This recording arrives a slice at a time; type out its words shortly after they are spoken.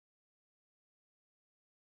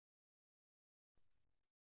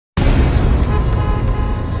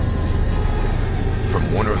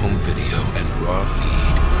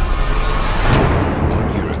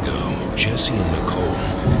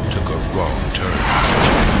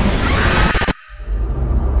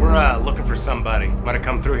somebody. Might have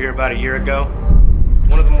come through here about a year ago.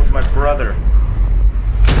 One of them was my brother.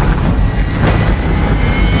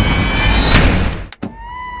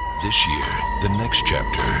 This year, the next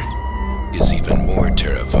chapter is even more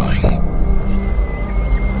terrifying.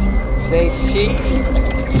 Say cheap.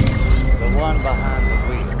 The one behind the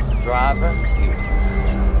wheel. The driver, he was a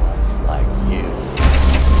sinner once like you.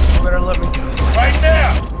 You better let me go. Right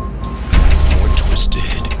now! More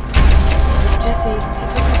twisted. Jesse, he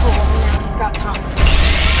took him for a while now. He's got Tom.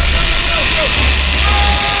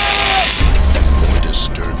 And more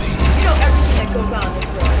disturbing. You know everything that goes on in this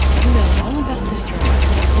world. You know all about this journey.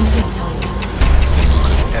 And you can tell me. Than you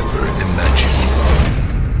could ever imagine.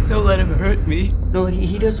 Don't let him hurt me. No,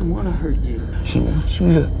 he doesn't want to hurt you. He wants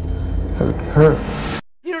you to hurt her.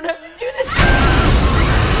 You don't have to do this.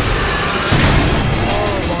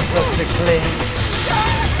 Oh, wants us to cling.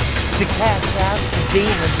 To cast out the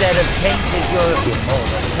demons that have tainted your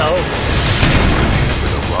immortal soul. Prepare for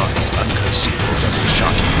the raw and uncut sequel that will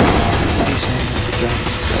shock you. He's saying that the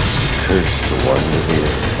dragon's curse is cursed the one who hears.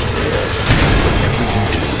 Whatever you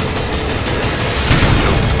do,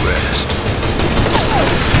 don't rest.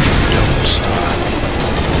 Don't stop.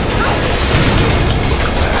 Don't look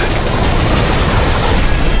back.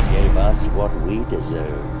 He gave us what we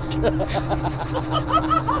deserved.